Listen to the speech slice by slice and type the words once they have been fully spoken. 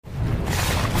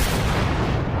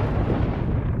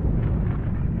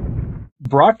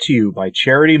brought to you by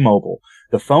Charity Mobile,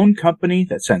 the phone company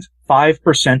that sends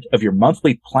 5% of your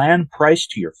monthly plan price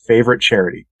to your favorite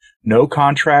charity. No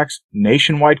contracts,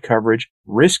 nationwide coverage,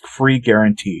 risk-free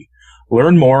guarantee.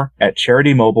 Learn more at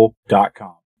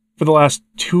CharityMobile.com. For the last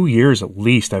 2 years at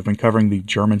least, I've been covering the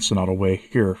German Synodal Way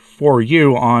here for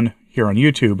you here on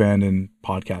YouTube and in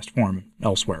podcast form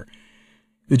elsewhere.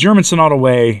 The German Synodal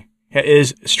Way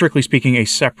is, strictly speaking, a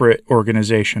separate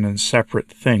organization and separate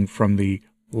thing from the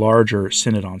larger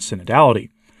Synod on Synodality,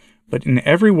 but in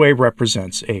every way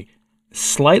represents a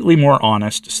slightly more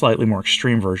honest, slightly more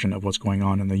extreme version of what's going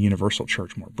on in the Universal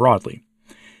Church more broadly.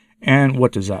 And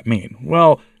what does that mean?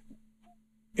 Well,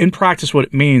 in practice, what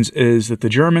it means is that the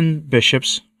German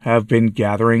bishops have been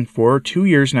gathering for 2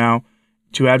 years now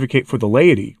to advocate for the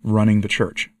laity running the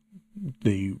church.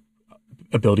 The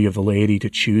ability of the laity to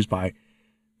choose by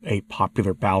a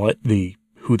popular ballot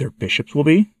who their bishops will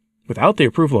be, without the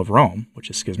approval of Rome, which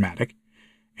is schismatic.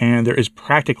 And there is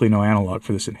practically no analog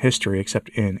for this in history except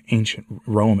in ancient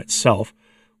Rome itself,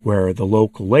 where the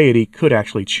local laity could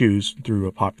actually choose through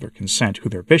a popular consent who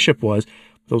their bishop was.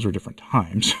 Those were different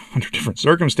times, under different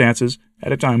circumstances,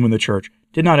 at a time when the church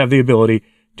did not have the ability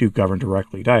to govern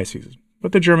directly dioceses.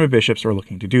 But the German bishops are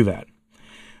looking to do that.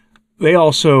 They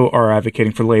also are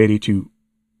advocating for laity to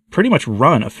pretty much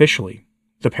run officially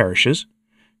the parishes,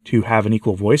 to have an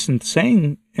equal voice in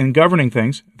saying and governing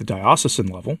things at the diocesan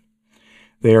level.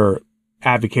 They are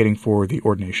advocating for the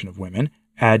ordination of women,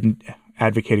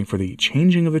 advocating for the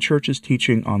changing of the church's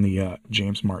teaching on the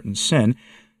James Martin sin.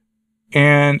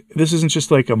 And this isn't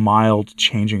just like a mild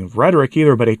changing of rhetoric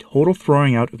either, but a total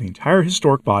throwing out of the entire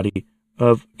historic body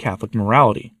of Catholic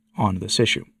morality on this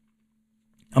issue,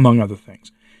 among other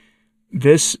things.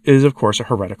 This is, of course, a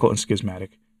heretical and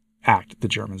schismatic act the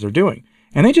Germans are doing.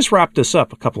 And they just wrapped this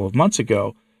up a couple of months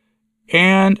ago.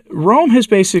 And Rome has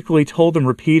basically told them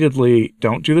repeatedly,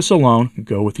 don't do this alone,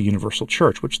 go with the Universal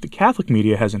Church, which the Catholic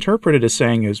media has interpreted as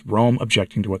saying is Rome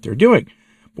objecting to what they're doing.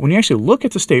 But when you actually look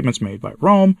at the statements made by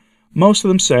Rome, most of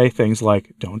them say things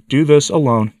like, don't do this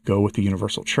alone, go with the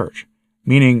Universal Church.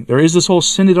 Meaning there is this whole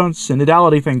synod on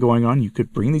synodality thing going on. You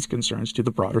could bring these concerns to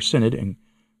the broader synod and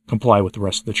comply with the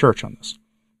rest of the church on this.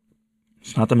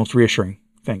 It's not the most reassuring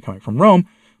thing coming from Rome,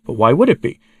 but why would it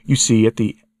be? You see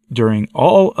during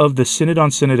all of the Synod on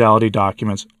Synodality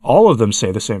documents, all of them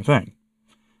say the same thing.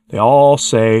 They all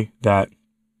say that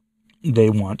they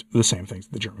want the same things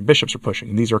the German bishops are pushing.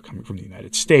 And these are coming from the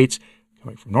United States,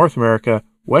 coming from North America,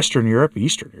 Western Europe,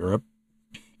 Eastern Europe,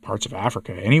 parts of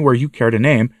Africa, anywhere you care to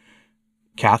name.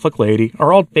 Catholic laity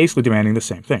are all basically demanding the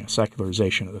same thing, a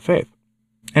secularization of the faith.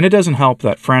 And it doesn't help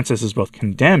that Francis has both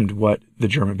condemned what the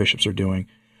German bishops are doing,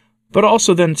 but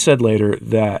also then said later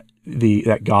that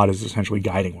that God is essentially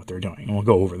guiding what they're doing. And we'll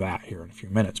go over that here in a few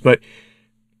minutes. But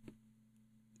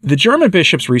the German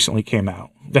bishops recently came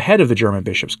out. The head of the German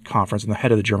Bishops' Conference and the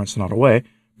head of the German Synodal Way,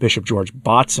 Bishop George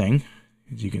Botzing,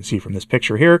 as you can see from this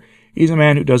picture here, he's a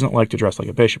man who doesn't like to dress like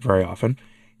a bishop very often.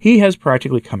 He has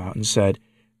practically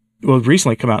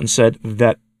recently come out and said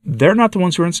that they're not the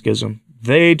ones who are in schism.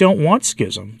 They don't want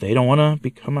schism. They don't want to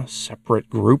become a separate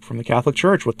group from the Catholic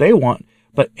Church. What they want,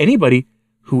 but anybody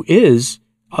who is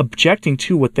objecting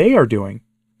to what they are doing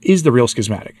is the real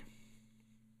schismatic.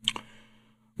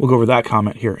 We'll go over that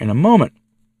comment here in a moment.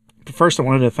 But first, I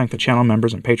wanted to thank the channel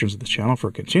members and patrons of this channel for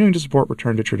continuing to support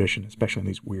Return to Tradition, especially in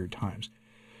these weird times.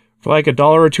 For like $1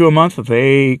 or $2 a month,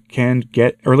 they can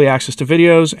get early access to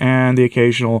videos and the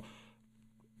occasional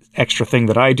extra thing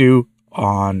that I do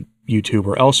on YouTube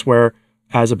or elsewhere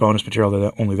as a bonus material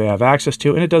that only they have access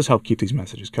to, and it does help keep these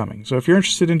messages coming. So if you're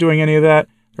interested in doing any of that,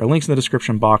 there are links in the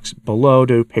description box below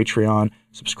to Patreon,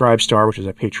 Subscribestar, which is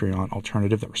a Patreon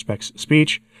alternative that respects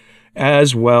speech,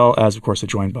 as well as, of course, the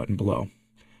join button below.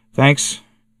 Thanks,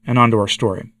 and on to our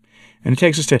story. And it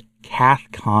takes us to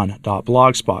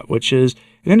cathcon.blogspot, which is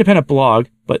an independent blog,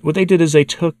 but what they did is they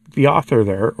took the author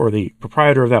there, or the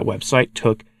proprietor of that website,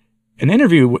 took an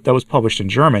interview that was published in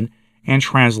German and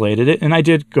translated it, and I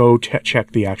did go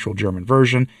check the actual German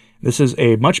version. This is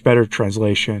a much better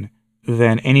translation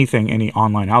than anything any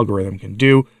online algorithm can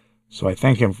do, so I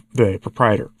thank him, the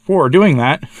proprietor, for doing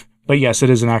that, but yes,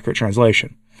 it is an accurate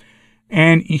translation.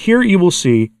 And here you will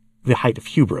see the height of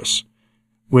hubris,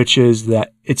 which is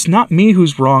that it's not me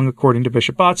who's wrong according to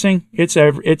Bishop Botzing, it's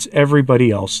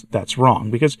everybody else that's wrong,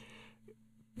 because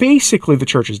basically the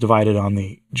church is divided on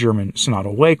the German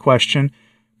Synodal Way question,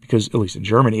 because at least in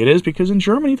Germany it is, because in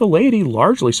Germany the laity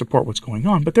largely support what's going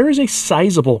on, but there is a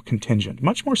sizable contingent,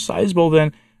 much more sizable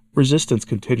than resistance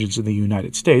contingents in the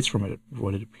United States, from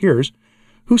what it appears,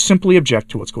 who simply object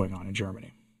to what's going on in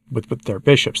Germany with their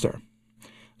bishops there.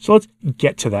 So let's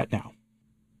get to that now.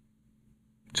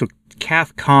 So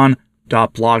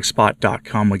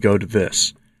cathcon.blogspot.com, we go to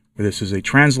this, where this is a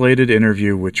translated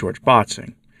interview with George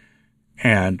Botzing.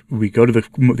 And we go to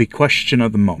the question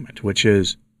of the moment, which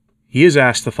is, he is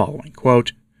asked the following,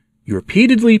 quote, "You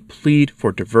repeatedly plead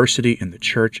for diversity in the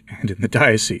church and in the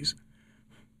diocese.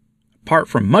 Apart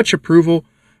from much approval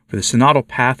for the synodal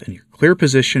path and your clear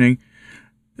positioning,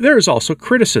 there is also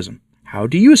criticism. How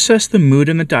do you assess the mood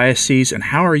in the diocese, and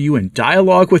how are you in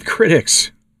dialogue with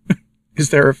critics? Is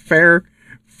there a fair,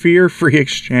 fear-free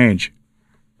exchange?"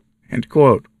 End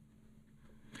quote.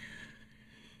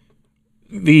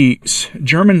 The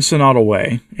German synodal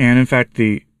way, and in fact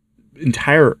the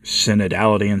entire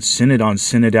synodality and synod on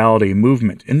synodality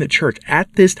movement in the church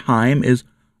at this time, is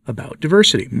about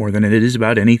diversity more than it is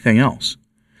about anything else.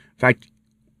 In fact,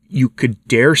 you could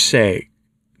dare say,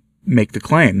 make the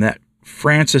claim that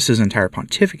Francis's entire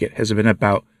pontificate has been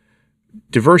about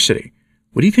diversity.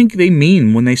 What do you think they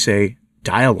mean when they say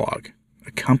dialogue,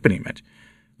 accompaniment,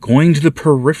 going to the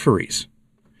peripheries?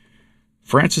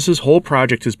 Francis's whole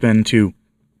project has been to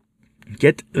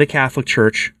get the Catholic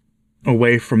Church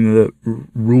away from the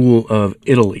rule of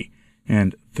Italy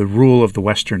and the rule of the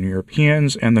Western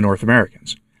Europeans and the North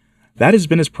Americans. That has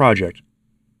been his project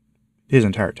his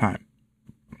entire time.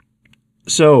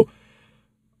 So,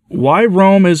 why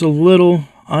Rome is a little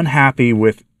unhappy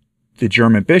with the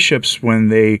German bishops when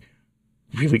they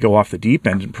really go off the deep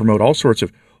end and promote all sorts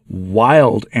of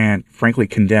wild and frankly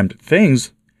condemned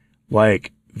things,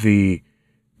 like the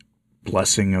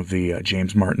blessing of the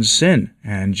James Martin sin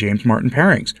and James Martin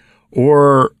pairings,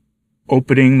 or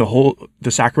opening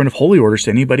the sacrament of holy orders to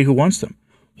anybody who wants them.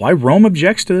 Why Rome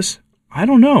objects to this, I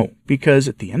don't know, because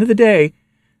at the end of the day,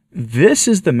 this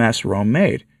is the mess Rome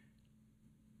made.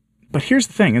 But here's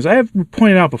the thing, as I have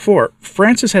pointed out before,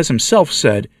 Francis has himself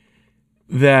said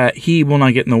that he will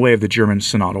not get in the way of the German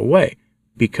synodal way,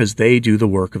 because they do the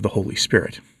work of the Holy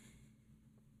Spirit.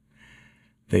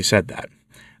 They said that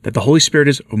the Holy Spirit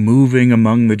is moving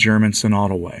among the German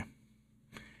synodal way.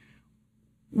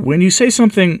 When you say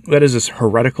something that is as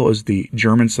heretical as the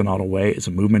German synodal way is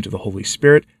a movement of the Holy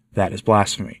Spirit, that is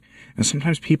blasphemy. And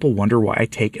sometimes people wonder why I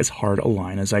take as hard a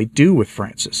line as I do with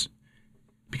Francis,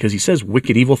 because he says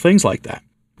wicked, evil things like that.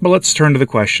 But let's turn to the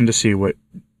question to see what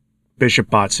Bishop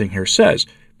Botzing here says.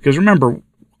 Because remember,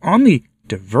 on the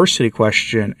diversity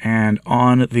question and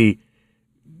on the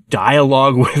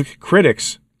dialogue with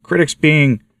critics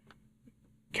being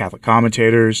Catholic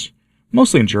commentators,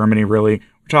 mostly in Germany, really.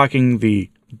 We're talking the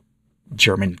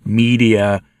German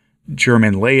media,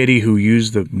 German laity who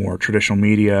use the more traditional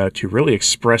media to really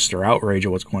express their outrage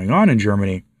at what's going on in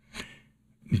Germany.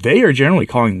 They are generally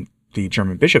calling the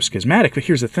German bishops schismatic, but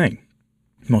here's the thing.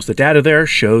 Most of the data there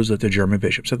shows that the German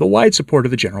bishops have the wide support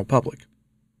of the general public.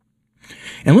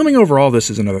 And looming over all this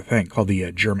is another thing called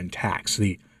the German tax,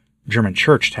 the German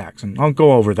church tax, and I'll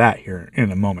go over that here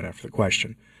in a moment after the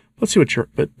question. Let's see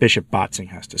what Bishop Botzing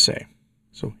has to say.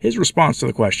 So his response to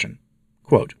the question,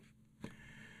 quote,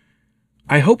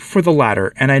 "I hope for the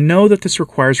latter, and I know that this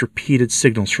requires repeated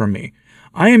signals from me.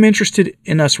 I am interested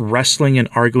in us wrestling and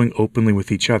arguing openly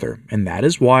with each other, and that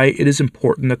is why it is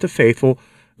important that the faithful,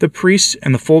 the priests,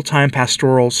 and the full-time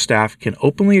pastoral staff can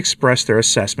openly express their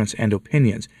assessments and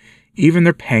opinions, even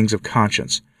their pangs of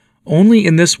conscience. Only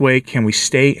in this way can we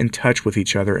stay in touch with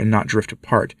each other and not drift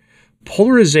apart.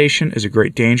 Polarization is a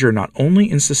great danger not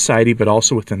only in society but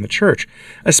also within the church,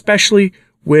 especially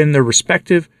when their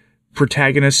respective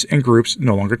protagonists and groups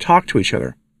no longer talk to each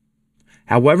other.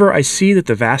 However, I see that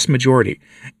the vast majority,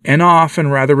 and often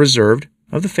rather reserved,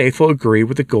 of the faithful agree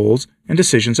with the goals and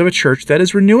decisions of a church that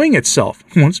is renewing itself,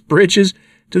 once bridges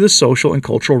to the social and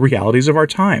cultural realities of our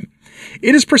time.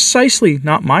 It is precisely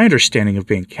not my understanding of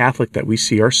being Catholic that we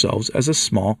see ourselves as a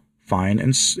small, fine,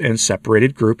 and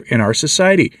separated group in our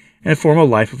society, and form a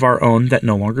life of our own that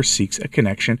no longer seeks a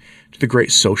connection to the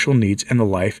great social needs and the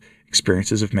life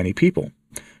experiences of many people.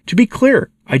 To be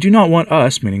clear, I do not want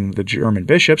us, meaning the German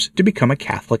bishops, to become a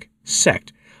Catholic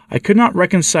sect. I could not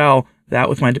reconcile that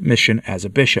with my mission as a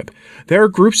bishop. There are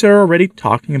groups that are already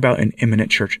talking about an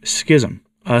imminent church schism,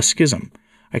 a schism.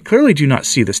 I clearly do not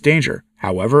see this danger.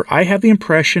 However, I have the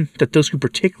impression that those who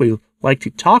particularly like to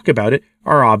talk about it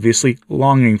are obviously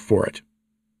longing for it."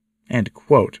 End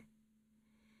quote.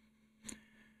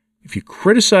 If you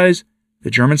criticize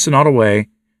the German synodal way,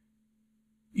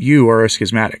 you are a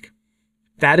schismatic.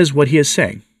 That is what he is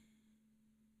saying.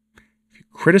 If you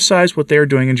criticize what they are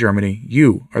doing in Germany,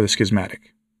 you are the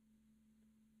schismatic.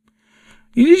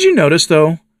 Did you notice,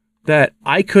 though, that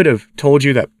I could have told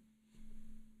you that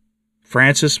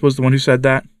Francis was the one who said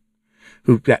that?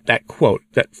 that quote,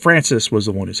 that Francis was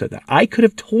the one who said that. I could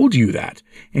have told you that,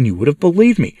 and you would have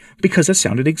believed me, because it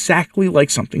sounded exactly like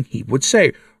something he would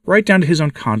say, right down to his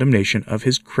own condemnation of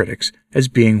his critics as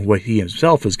being what he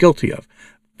himself is guilty of.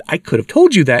 I could have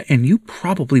told you that, and you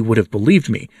probably would have believed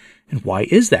me. And why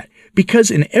is that? Because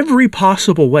in every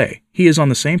possible way, he is on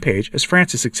the same page as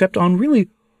Francis, except on really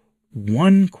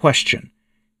one question.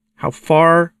 How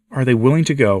far are they willing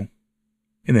to go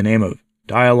in the name of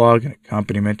dialogue and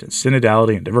accompaniment and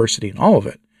synodality and diversity and all of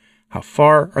it? How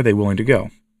far are they willing to go?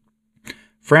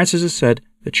 Francis has said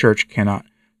the church cannot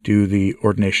do the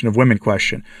ordination of women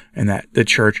question, and that the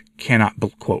church cannot,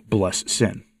 quote, bless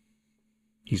sin.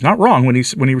 He's not wrong when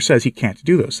he says he can't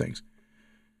do those things.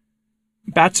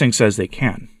 Batsing says they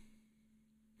can.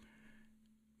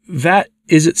 That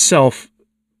is itself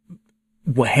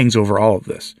what hangs over all of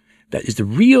this. That is the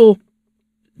real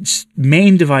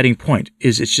main dividing point.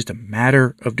 Is it's just a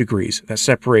matter of degrees that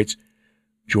separates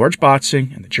George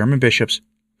Batsing and the German bishops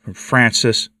from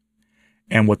Francis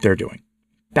and what they're doing.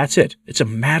 That's it. It's a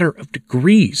matter of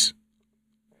degrees.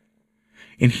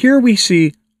 And here we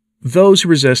see those who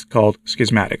resist called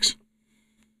schismatics.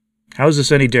 How is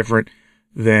this any different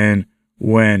than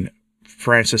when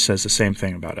Francis says the same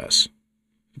thing about us?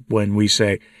 When we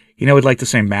say, we'd like the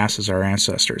same mass as our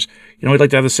ancestors. We'd like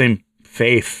to have the same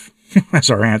faith as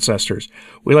our ancestors.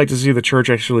 We'd like to see the church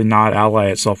actually not ally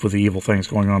itself with the evil things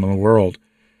going on in the world,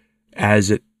 as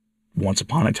it once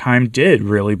upon a time did,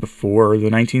 really, before the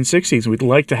 1960s. We'd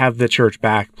like to have the church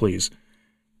back, please.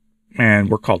 And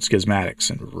we're called schismatics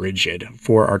and rigid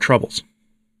for our troubles.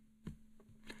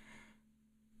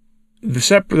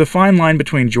 The fine line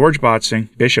between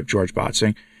Bishop George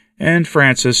Batsing, and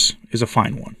Francis is a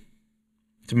fine one.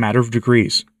 It's a matter of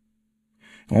degrees.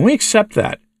 And when we accept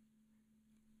that,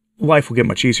 life will get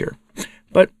much easier.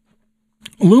 But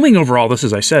looming over all this,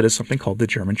 as I said, is something called the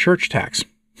German church tax.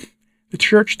 The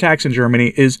church tax in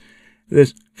Germany is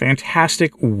this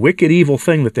fantastic, wicked, evil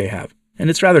thing that they have. And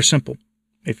it's rather simple.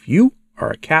 If you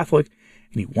are a Catholic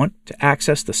and you want to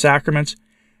access the sacraments,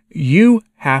 you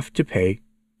have to pay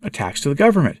a tax to the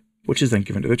government, which is then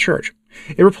given to the church.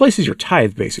 It replaces your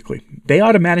tithe, basically. They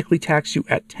automatically tax you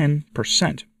at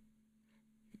 10%,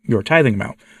 your tithing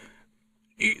amount.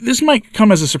 This might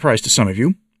come as a surprise to some of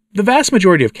you. The vast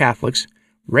majority of Catholics,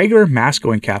 regular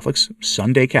Mass-going Catholics,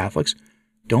 Sunday Catholics,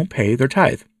 don't pay their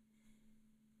tithe.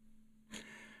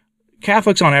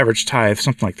 Catholics on average tithe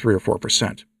something like 3 or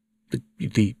 4%.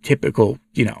 The typical,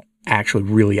 actually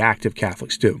really active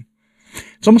Catholics do.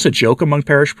 It's almost a joke among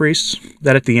parish priests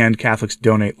that at the end Catholics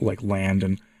donate like land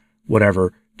and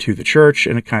whatever to the church,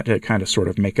 and to kind of sort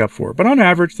of make up for it. But on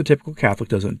average, the typical Catholic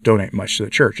doesn't donate much to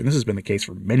the church, and this has been the case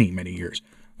for many, many years,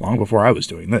 long before I was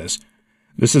doing this.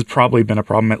 This has probably been a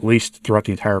problem at least throughout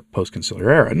the entire post-conciliar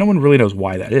era. No one really knows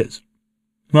why that is.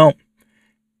 Well,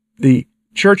 the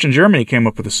church in Germany came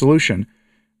up with a solution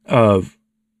of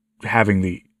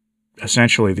having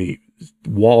essentially the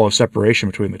wall of separation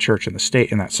between the church and the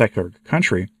state in that secular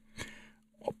country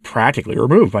practically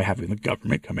removed by having the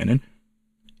government come in and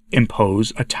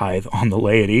impose a tithe on the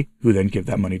laity, who then give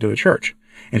that money to the church.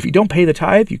 And if you don't pay the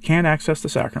tithe, you can't access the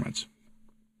sacraments.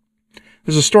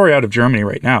 There's a story out of Germany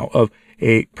right now of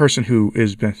a person who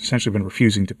has essentially been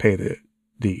refusing to pay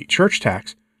the church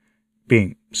tax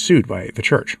being sued by the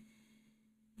church,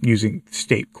 using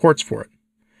state courts for it,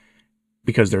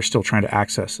 because they're still trying to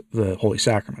access the holy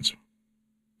sacraments.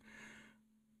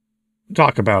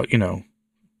 Talk about,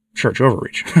 church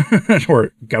overreach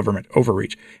or government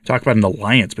overreach. Talk about an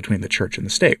alliance between the church and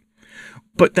the state.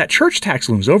 But that church tax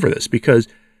looms over this, because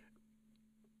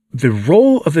the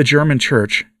role of the German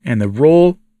church and the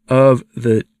role of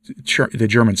the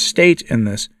German state in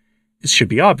this should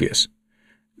be obvious.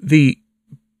 The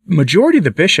majority of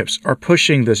the bishops are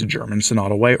pushing this German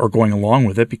synodal way, or going along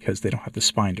with it because they don't have the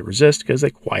spine to resist, because they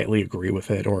quietly agree with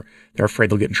it, or they're afraid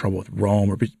they'll get in trouble with Rome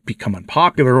or become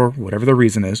unpopular, or whatever the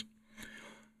reason is.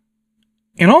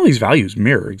 And all these values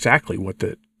mirror exactly what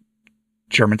the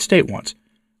German state wants,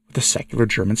 what the secular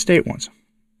German state wants.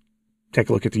 Take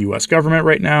a look at the U.S. government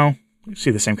right now. You see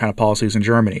the same kind of policies in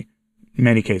Germany. In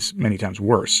many cases, many times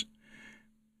worse.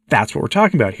 That's what we're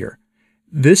talking about here.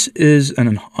 This is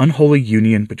an unholy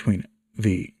union between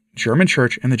the German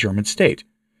church and the German state.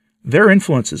 Their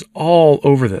influence is all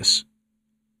over this.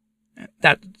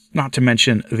 That's not to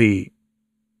mention the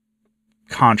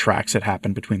contracts that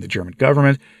happen between the German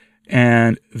government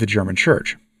and the German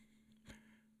church.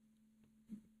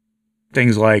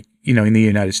 Things like, in the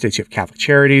United States, you have Catholic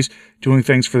Charities doing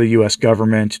things for the U.S.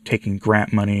 government, taking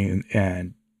grant money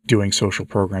and doing social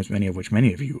programs, many of which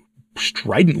many of you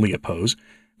stridently oppose.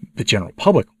 The general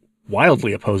public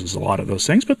wildly opposes a lot of those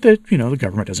things, but that, the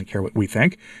government doesn't care what we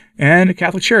think, and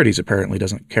Catholic Charities apparently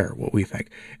doesn't care what we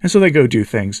think. And so they go do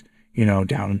things,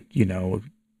 down,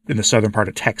 in the southern part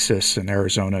of Texas and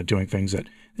Arizona, doing things that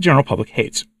the general public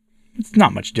hates. It's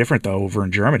not much different, though, over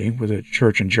in Germany, where the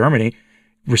church in Germany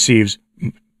receives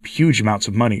huge amounts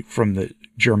of money from the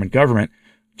German government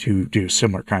to do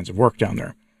similar kinds of work down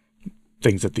there.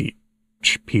 Things that the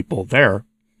people there,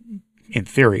 in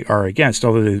theory, are against,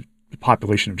 although the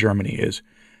population of Germany is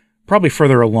probably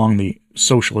further along the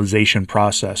socialization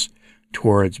process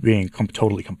towards being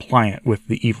totally compliant with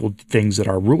the evil things that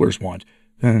our rulers want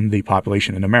than the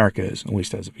population in America is, at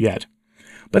least as of yet.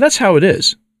 But that's how it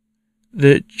is.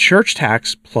 The church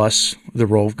tax plus the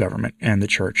role of government and the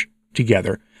church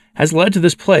together has led to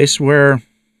this place where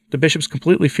the bishops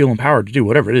completely feel empowered to do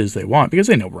whatever it is they want because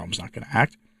they know Rome's not going to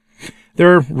act.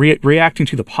 They're reacting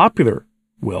to the popular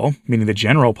will, meaning the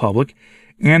general public,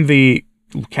 and the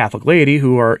Catholic laity,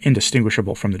 who are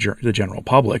indistinguishable from the general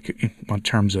public in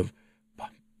terms of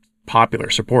popular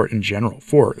support in general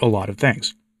for a lot of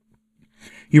things.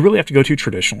 You really have to go to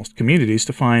traditionalist communities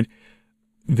to find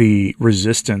the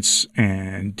resistance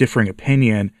and differing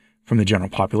opinion from the general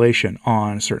population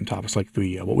on certain topics like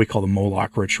the what we call the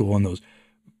Moloch ritual and those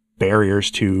barriers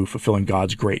to fulfilling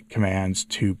God's great commands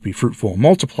to be fruitful and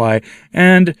multiply,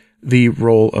 and the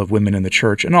role of women in the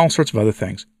church and all sorts of other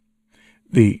things.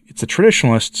 It's the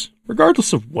traditionalists,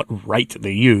 regardless of what rite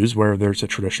they use, whether there's a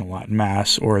traditional Latin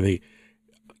Mass or the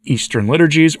Eastern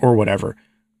liturgies or whatever.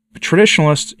 The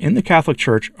traditionalists in the Catholic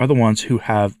Church are the ones who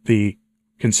have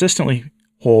consistently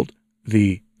hold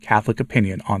the Catholic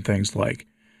opinion on things like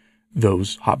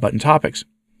those hot-button topics,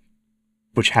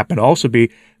 which happen to also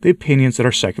be the opinions that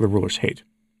our secular rulers hate,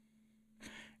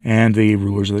 and the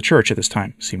rulers of the church at this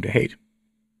time seem to hate.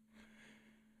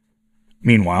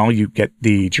 Meanwhile, you get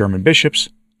the German bishops,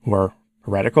 who are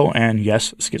heretical and,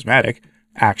 yes, schismatic,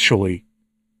 actually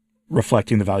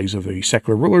reflecting the values of the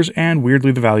secular rulers and,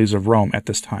 weirdly, the values of Rome at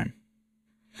this time.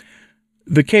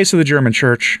 The case of the German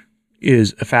church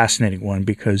is a fascinating one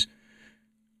because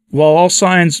while all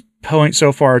signs point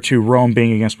so far to Rome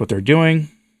being against what they're doing...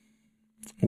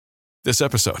 This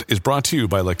episode is brought to you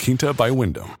by La Quinta by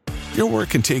Wyndham. Your work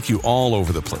can take you all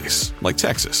over the place, like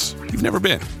Texas. You've never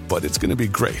been, but it's going to be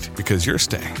great because you're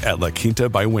staying at La Quinta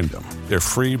by Wyndham. Their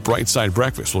free Bright Side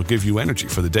breakfast will give you energy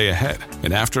for the day ahead.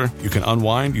 And after, you can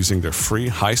unwind using their free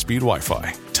high-speed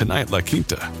Wi-Fi. Tonight, La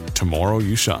Quinta. Tomorrow,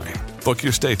 you shine. Book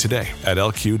your stay today at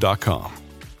lq.com.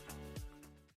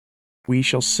 We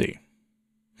shall see.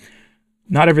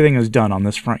 Not everything is done on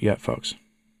this front yet, folks.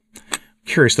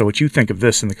 Curious, though, what you think of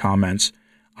this in the comments.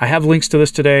 I have links to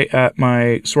this today at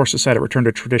my sources site at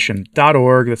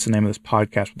returntotradition.org. That's the name of this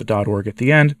podcast with the .org at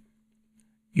the end.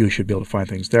 You should be able to find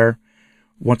things there.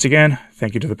 Once again,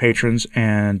 thank you to the patrons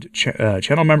and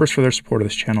channel members for their support of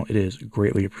this channel. It is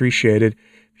greatly appreciated.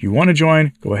 If you want to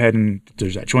join, go ahead and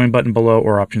there's that join button below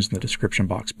or options in the description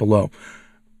box below.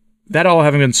 That all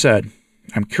having been said,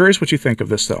 I'm curious what you think of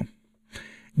this, though.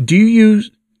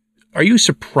 Are you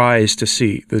surprised to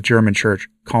see the German church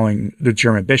calling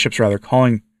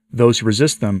those who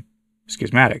resist them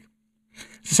schismatic?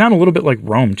 Does it sound a little bit like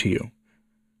Rome to you?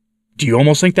 Do you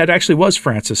almost think that actually was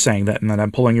Francis saying that and that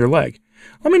I'm pulling your leg?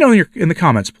 Let me know in the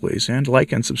comments, please, and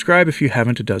like and subscribe if you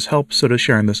haven't. It does help. So does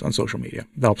sharing this on social media.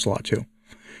 That helps a lot, too.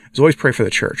 As always, pray for the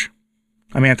church.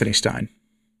 I'm Anthony Stein.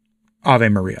 Ave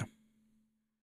Maria.